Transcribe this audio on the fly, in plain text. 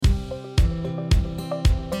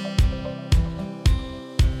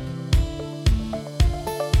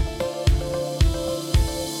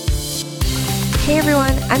Hey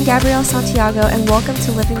everyone, I'm Gabrielle Santiago and welcome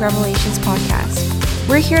to Living Revelations podcast.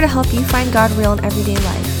 We're here to help you find God real in everyday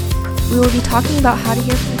life. We will be talking about how to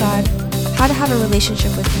hear from God, how to have a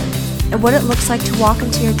relationship with Him, and what it looks like to walk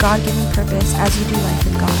into your God-given purpose as you do life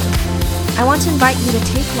with God. I want to invite you to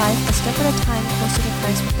take life a step at a time closer to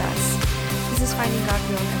Christ with us. This is finding God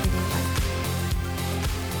real in everyday life.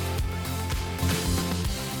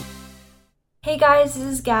 Hey guys, this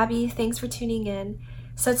is Gabby. Thanks for tuning in.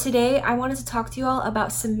 So today I wanted to talk to you all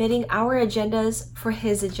about submitting our agendas for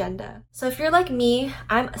His agenda. So if you're like me,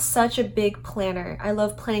 I'm such a big planner. I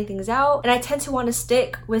love planning things out and I tend to want to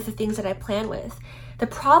stick with the things that I plan with. The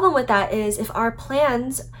problem with that is if our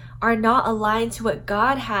plans are not aligned to what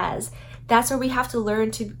God has, that's where we have to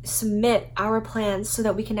learn to submit our plans so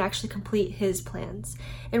that we can actually complete His plans.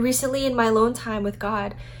 And recently in my alone time with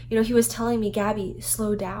God, He was telling me, Gabby,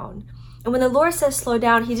 slow down. And when the Lord says slow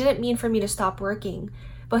down, He didn't mean for me to stop working,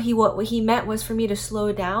 but what He meant was for me to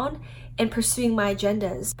slow down in pursuing my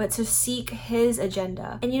agendas, but to seek His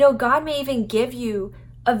agenda. And God may even give you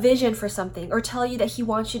a vision for something or tell you that He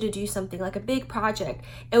wants you to do something like a big project.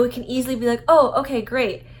 And we can easily be like, oh, okay,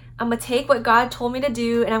 great. I'm going to take what God told me to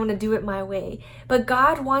do and I'm going to do it my way. But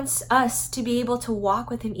God wants us to be able to walk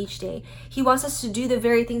with Him each day. He wants us to do the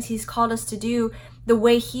very things He's called us to do the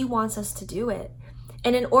way He wants us to do it.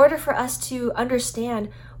 And in order for us to understand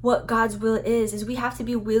what God's will is we have to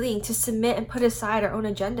be willing to submit and put aside our own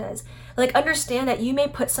agendas. Like understand that you may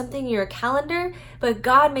put something in your calendar, but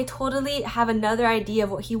God may totally have another idea of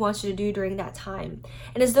what He wants you to do during that time.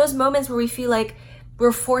 And it's those moments where we feel like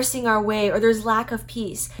we're forcing our way or there's lack of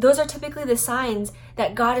peace. Those are typically the signs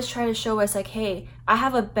that God is trying to show us like, hey, I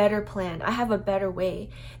have a better plan. I have a better way.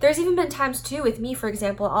 There's even been times too with me, for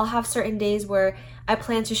example, I'll have certain days where I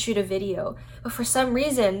plan to shoot a video, but for some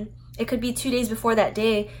reason, it could be 2 days before that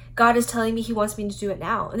day, God is telling me He wants me to do it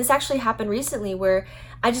now. And this actually happened recently where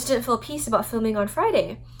I just didn't feel peace about filming on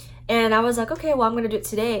Friday. And I was like, okay, well, I'm going to do it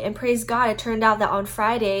today. And praise God, it turned out that on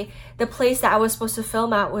Friday, the place that I was supposed to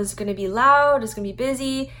film at was going to be loud, it's going to be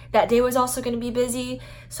busy. That day was also going to be busy.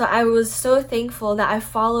 So I was so thankful that I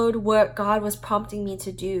followed what God was prompting me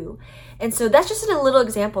to do. And so that's just a little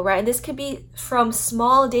example, right? And this could be from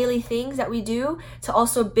small daily things that we do to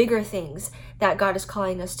also bigger things that God is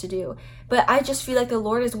calling us to do. But I just feel like the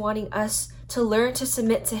Lord is wanting us to learn to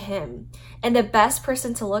submit to Him. And the best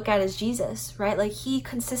person to look at is Jesus, right? Like He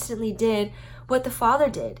consistently did what the Father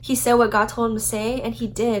did. He said what God told Him to say, and He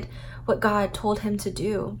did what God told Him to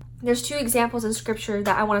do. There's two examples in scripture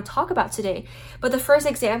that I want to talk about today. But the first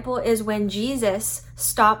example is when Jesus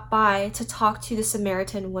stopped by to talk to the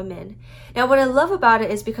Samaritan woman. Now, what I love about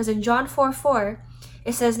it is because in John 4:4,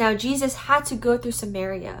 it says, now Jesus had to go through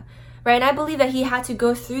Samaria. Right? And I believe that He had to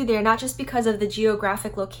go through there, not just because of the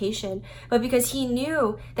geographic location, but because He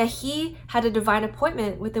knew that He had a divine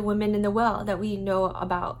appointment with the woman in the well that we know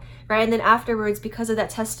about, right? And then afterwards, because of that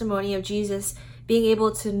testimony of Jesus being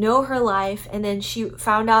able to know her life, and then she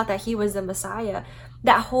found out that He was the Messiah,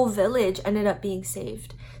 that whole village ended up being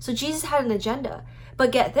saved. So Jesus had an agenda. But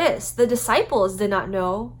get this, the disciples did not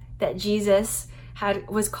know that Jesus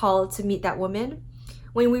was called to meet that woman.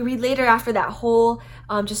 When we read later after that whole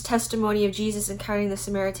just testimony of Jesus encountering the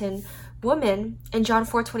Samaritan woman, in John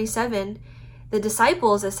 4:27, the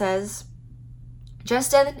disciples, it says,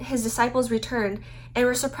 just then His disciples returned and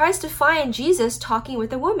were surprised to find Jesus talking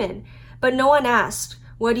with a woman. But no one asked,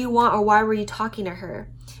 what do you want or why were you talking to her?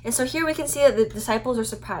 And so here we can see that the disciples were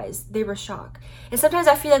surprised. They were shocked. And sometimes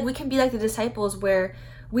I feel like we can be like the disciples where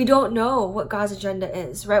we don't know what God's agenda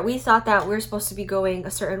is, right? We thought that we're supposed to be going a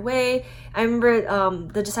certain way. I remember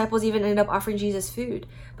the disciples even ended up offering Jesus food.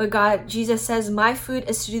 But Jesus says, my food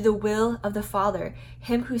is to do the will of the Father,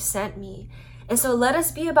 Him who sent me. And so let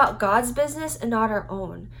us be about God's business and not our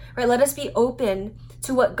own, right? Let us be open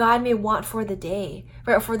to what God may want for the day,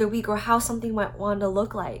 right? Or for the week, or how something might want to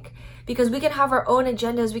look like. Because we can have our own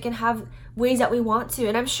agendas, we can have ways that we want to.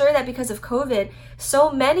 And I'm sure that because of COVID, so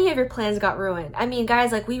many of your plans got ruined. I mean,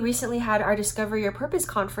 guys, like we recently had our Discover Your Purpose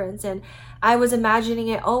conference, and I was imagining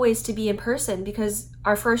it always to be in person because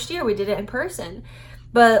our first year we did it in person.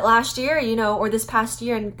 But last year, or this past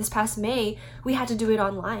year and this past May, we had to do it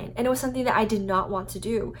online. And it was something that I did not want to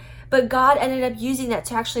do. But God ended up using that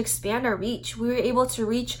to actually expand our reach. We were able to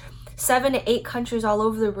reach 7 to 8 countries all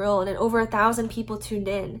over the world, and over 1,000 people tuned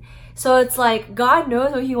in. So it's like God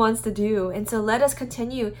knows what He wants to do. And so let us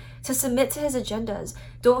continue to submit to His agendas.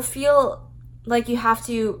 Don't feel like you have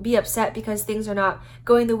to be upset because things are not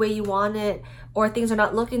going the way you want it, or things are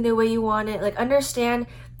not looking the way you want it. Like understand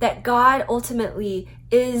that God ultimately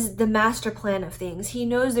is the master plan of things. He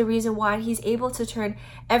knows the reason why, and he's able to turn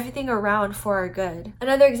everything around for our good.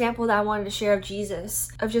 Another example that I wanted to share of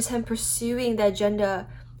Jesus, of just him pursuing the agenda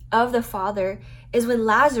of the Father, is when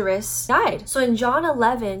Lazarus died. So in John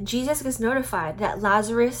 11, Jesus gets notified that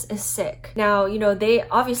Lazarus is sick. Now, they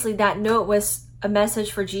obviously, that note was a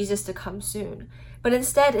message for Jesus to come soon. But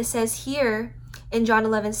instead, it says here in John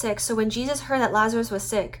 11:6, so when Jesus heard that Lazarus was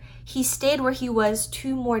sick, he stayed where he was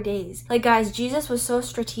 2 more days. Like, guys, Jesus was so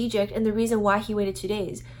strategic in the reason why he waited 2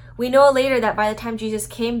 days. We know later that by the time Jesus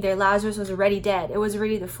came there, Lazarus was already dead. It was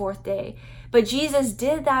already the 4th day. But Jesus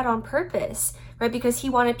did that on purpose, right? Because he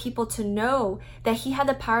wanted people to know that he had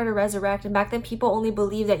the power to resurrect. And back then, people only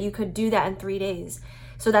believed that you could do that in 3 days.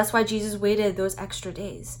 So that's why Jesus waited those extra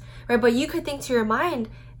days, right? But you could think to your mind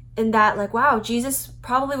in that, like, wow, Jesus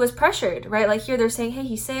probably was pressured, right? Like here they're saying, hey,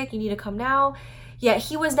 he's sick, you need to come now. Yet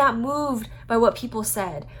he was not moved by what people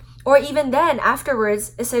said. Or even then,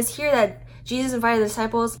 afterwards, it says here that Jesus invited the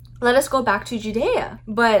disciples, let us go back to Judea.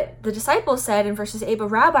 But the disciples said in verses 8, but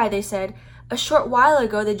Rabbi, they said, a short while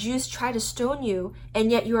ago the Jews tried to stone you,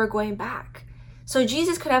 and yet you are going back. So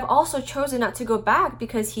Jesus could have also chosen not to go back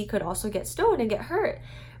because he could also get stoned and get hurt,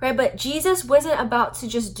 right? But Jesus wasn't about to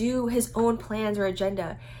just do his own plans or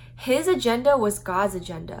agenda. His agenda was God's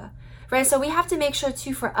agenda, right? So we have to make sure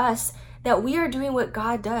too for us that we are doing what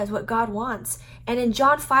God does, what God wants. And in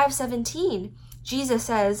John 5:17, Jesus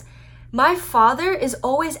says, my Father is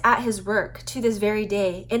always at his work to this very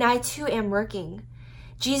day, and I too am working.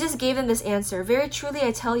 Jesus gave them this answer, very truly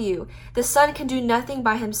I tell you, the Son can do nothing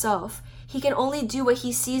by himself. He can only do what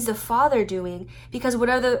he sees the Father doing, because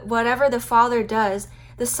whatever the Father does,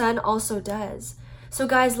 the Son also does. So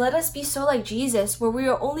guys, let us be so like Jesus, where we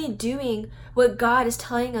are only doing what God is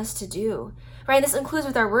telling us to do, right? This includes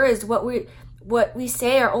with our words. What we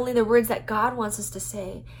say are only the words that God wants us to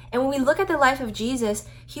say. And when we look at the life of Jesus,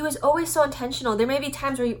 he was always so intentional. There may be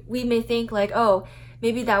times where we may think like, oh,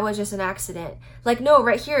 maybe that was just an accident. Like, no,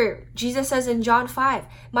 right here, Jesus says in John 5,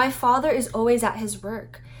 my Father is always at his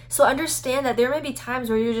work. So understand that there may be times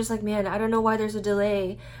where you're just like, man, I don't know why there's a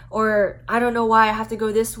delay, or I don't know why I have to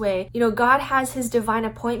go this way. God has his divine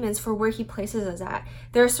appointments for where he places us at.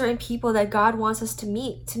 There are certain people that God wants us to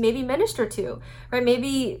meet, to maybe minister to, right?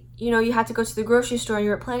 Maybe, you had to go to the grocery store and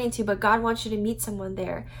you weren't planning to, but God wants you to meet someone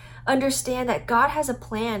there. Understand that God has a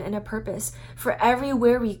plan and a purpose for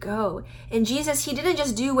everywhere we go. And Jesus, he didn't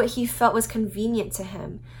just do what he felt was convenient to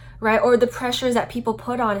him, right? Or the pressures that people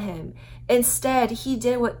put on him. Instead, he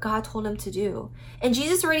did what God told him to do. And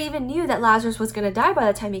Jesus already even knew that Lazarus was going to die by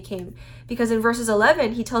the time he came. Because in verses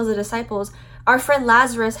 11, he tells the disciples, our friend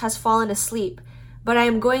Lazarus has fallen asleep, but I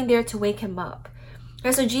am going there to wake him up.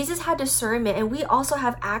 And so Jesus had discernment, and we also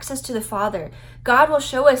have access to the Father. God will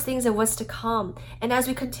show us things of what's to come. And as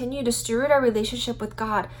we continue to steward our relationship with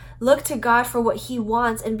God, look to God for what he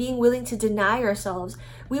wants, and being willing to deny ourselves,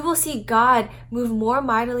 we will see God move more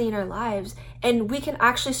mightily in our lives. And we can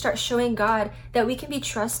actually start showing God that we can be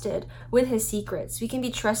trusted with his secrets. We can be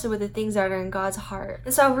trusted with the things that are in God's heart.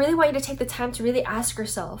 And so I really want you to take the time to really ask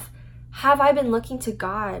yourself, have I been looking to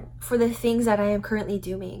God for the things that I am currently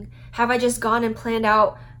doing? Have I just gone and planned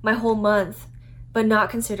out my whole month, but not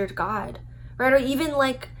considered God, right? Or even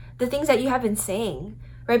like the things that you have been saying,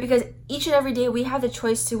 right? Because each and every day we have the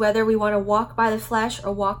choice to whether we want to walk by the flesh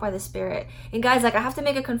or walk by the Spirit. And guys, like, I have to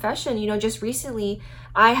make a confession, just recently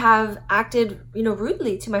I have acted,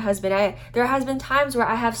 rudely to my husband. There has been times where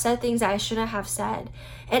I have said things that I shouldn't have said.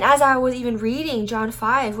 And as I was even reading John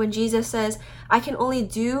 5, when Jesus says, I can only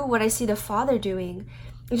do what I see the Father doing,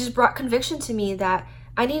 it just brought conviction to me that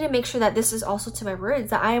I need to make sure that this is also to my words,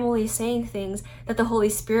 that I am only saying things that the Holy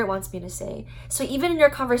Spirit wants me to say. So even in your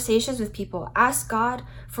conversations with people, ask God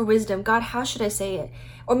for wisdom. God, how should I say it?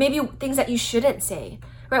 Or maybe things that you shouldn't say,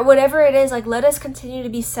 right? Whatever it is, like, let us continue to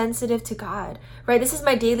be sensitive to God, right? This is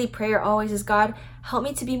my daily prayer always, is God, help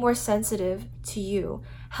me to be more sensitive to you.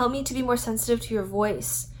 Help me to be more sensitive to your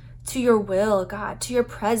voice, to your will, God, to your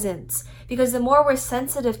presence. Because the more we're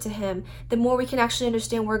sensitive to him, the more we can actually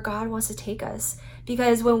understand where God wants to take us.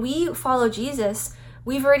 Because when we follow Jesus,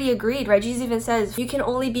 we've already agreed, right? Jesus even says, you can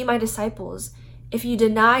only be my disciples if you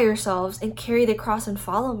deny yourselves and carry the cross and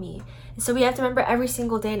follow me. And so we have to remember every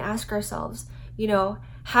single day and ask ourselves,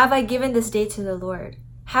 have I given this day to the Lord?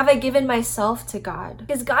 Have I given myself to God?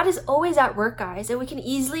 Because God is always at work, guys, and we can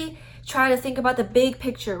easily try to think about the big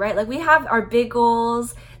picture, right? Like, we have our big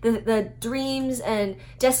goals, the dreams and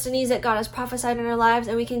destinies that God has prophesied in our lives,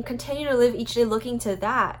 and we can continue to live each day looking to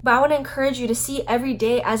that. But I want to encourage you to see every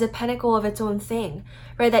day as a pinnacle of its own thing,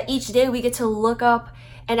 right? That each day we get to look up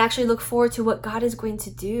and actually look forward to what God is going to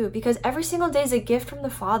do, because every single day is a gift from the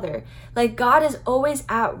Father. Like, God is always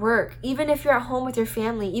at work. Even if you're at home with your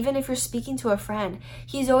family, even if you're speaking to a friend,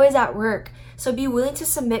 he's always at work. So be willing to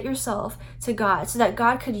submit yourself to God so that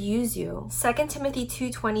God could use you. 2 Timothy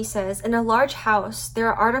 2:20 says, "In a large house, there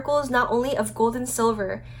are articles not only of gold and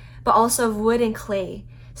silver, but also of wood and clay.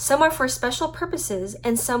 Some are for special purposes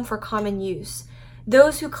and some for common use.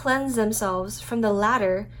 Those who cleanse themselves from the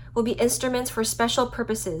latter will be instruments for special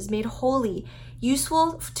purposes, made holy,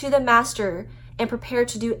 useful to the master, and prepared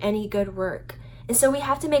to do any good work." And so we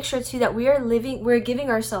have to make sure too that we're giving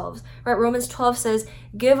ourselves, right? Romans 12 says,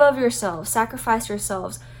 "Give of yourselves, sacrifice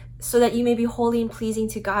yourselves, so that you may be holy and pleasing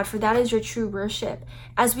to God, for that is your true worship."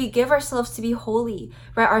 As we give ourselves to be holy,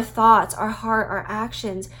 right? Our thoughts, our heart, our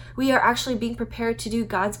actions, we are actually being prepared to do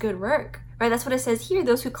God's good work. Right? That's what it says here.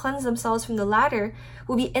 Those who cleanse themselves from the latter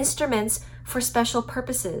will be instruments for special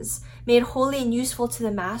purposes, made holy and useful to the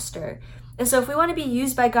master. And so if we want to be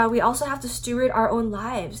used by God, we also have to steward our own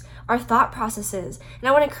lives, our thought processes. And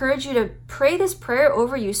I want to encourage you to pray this prayer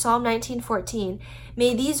over you, Psalm 19:14.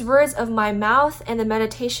 "May these words of my mouth and the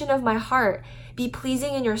meditation of my heart be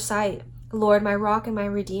pleasing in your sight, Lord, my rock and my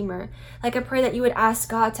redeemer." Like, I pray that you would ask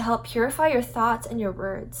God to help purify your thoughts and your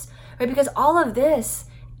words, right? Because all of this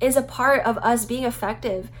is a part of us being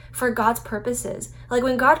effective for God's purposes. Like,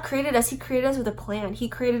 when God created us, he created us with a plan. He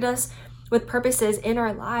created us with purposes in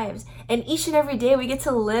our lives. And each and every day we get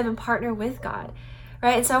to live and partner with God,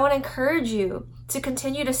 right? And so I want to encourage you to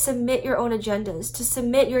continue to submit your own agendas, to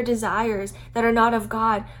submit your desires that are not of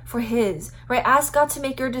God for his, right? Ask God to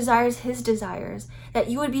make your desires his desires, that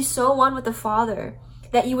you would be so one with the Father,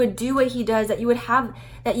 that you would do what he does, that you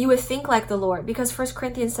would think like the Lord, because 1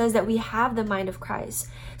 Corinthians says that we have the mind of Christ.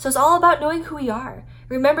 So it's all about knowing who we are.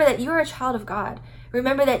 Remember that you are a child of God.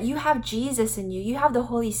 Remember that you have Jesus in you. You have the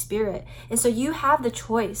Holy Spirit. And so you have the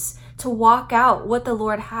choice to walk out what the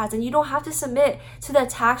Lord has. And you don't have to submit to the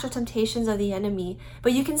attacks or temptations of the enemy,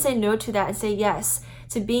 but you can say no to that and say yes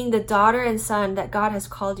to being the daughter and son that God has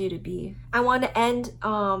called you to be. I want to end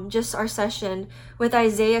just our session with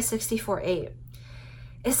Isaiah 64:8.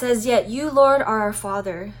 It says, "Yet you, Lord, are our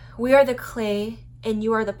Father. We are the clay and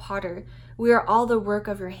you are the potter. We are all the work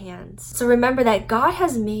of your hands." So remember that God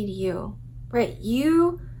has made you, right?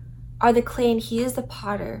 You are the clay and he is the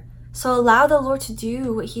potter. So allow the Lord to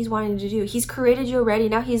do what he's wanting to do. He's created you already.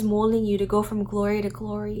 Now he's molding you to go from glory to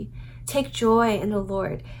glory. Take joy in the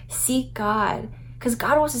Lord. Seek God, because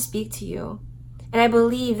God wants to speak to you. And I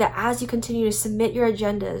believe that as you continue to submit your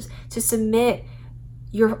agendas, to submit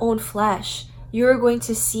your own flesh, you're going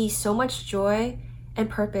to see so much joy and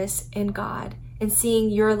purpose in God, and seeing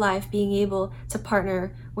your life being able to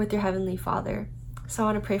partner with your Heavenly Father. So I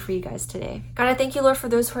want to pray for you guys today. God, I thank you, Lord, for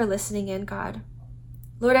those who are listening in, God.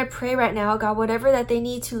 Lord, I pray right now, God, whatever that they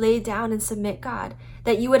need to lay down and submit, God,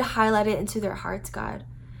 that you would highlight it into their hearts, God.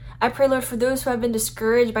 I pray, Lord, for those who have been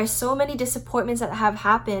discouraged by so many disappointments that have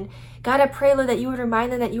happened, God, I pray, Lord, that you would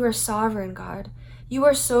remind them that you are sovereign, God. You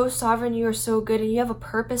are so sovereign, you are so good, and you have a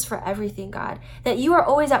purpose for everything, God. That you are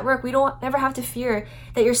always at work. We don't never have to fear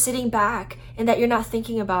that you're sitting back and that you're not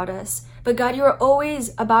thinking about us. But God, you are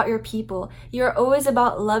always about your people. You are always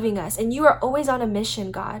about loving us, and you are always on a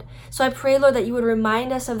mission, God. So I pray, Lord, that you would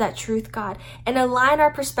remind us of that truth, God, and align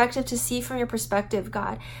our perspective to see from your perspective,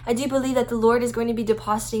 God. I do believe that the Lord is going to be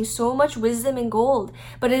depositing so much wisdom and gold,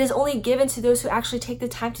 but it is only given to those who actually take the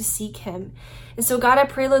time to seek him. And so, God, I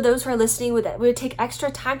pray, Lord, those who are listening would take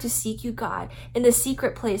extra time to seek you, God, in the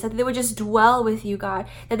secret place, that they would just dwell with you, God,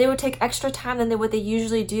 that they would take extra time than what they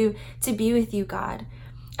usually do to be with you, God.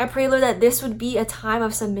 I pray, Lord, that this would be a time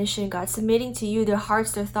of submission, God, submitting to you their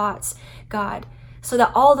hearts, their thoughts, God, so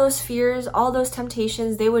that all those fears, all those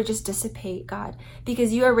temptations, they would just dissipate, God,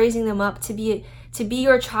 because you are raising them up to be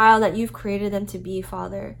your child that you've created them to be,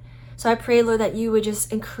 Father. So I pray, Lord, that you would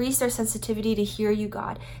just increase their sensitivity to hear you,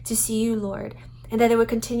 God, to see you, Lord, and that they would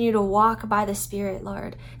continue to walk by the Spirit,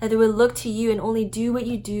 Lord, that they would look to you and only do what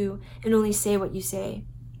you do and only say what you say.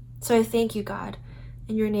 So I thank you, God.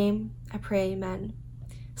 In your name, I pray, amen.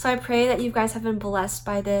 So I pray that you guys have been blessed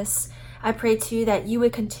by this. I pray too that you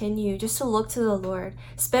would continue just to look to the Lord,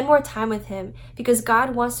 spend more time with him, because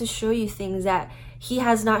God wants to show you things that he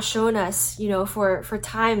has not shown us, for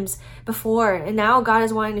times before. And now God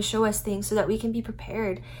is wanting to show us things so that we can be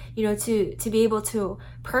prepared, to be able to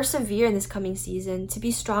persevere in this coming season, to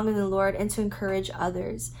be strong in the Lord, and to encourage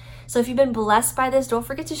others. So if you've been blessed by this, don't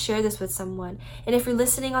forget to share this with someone. And if you're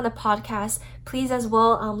listening on the podcast, please as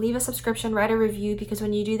well leave a subscription, write a review, because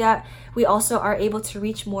when you do that, we also are able to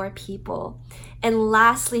reach more people. And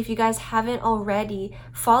lastly, if you guys haven't already,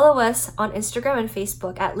 follow us on Instagram and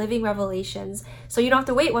Facebook at Living Revelations, So you don't have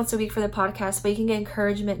to wait once a week for the podcast, but you can get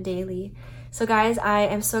encouragement daily. So guys, I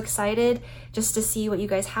am so excited just to see what you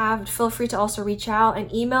guys have. Feel free to also reach out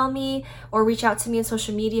and email me or reach out to me on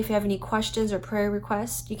social media if you have any questions or prayer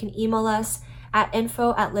requests. You can email us at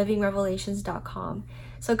info@livingrevelations.com.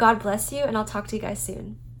 So God bless you, and I'll talk to you guys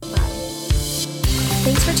soon. Bye.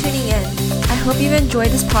 Thanks for tuning in. I hope you've enjoyed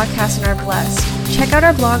this podcast and are blessed. Check out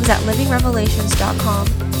our blogs at livingrevelations.com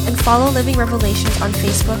and follow Living Revelations on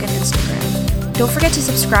Facebook and Instagram. Don't forget to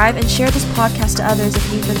subscribe and share this podcast to others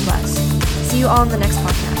if you've been blessed. See you all in the next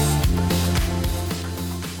podcast.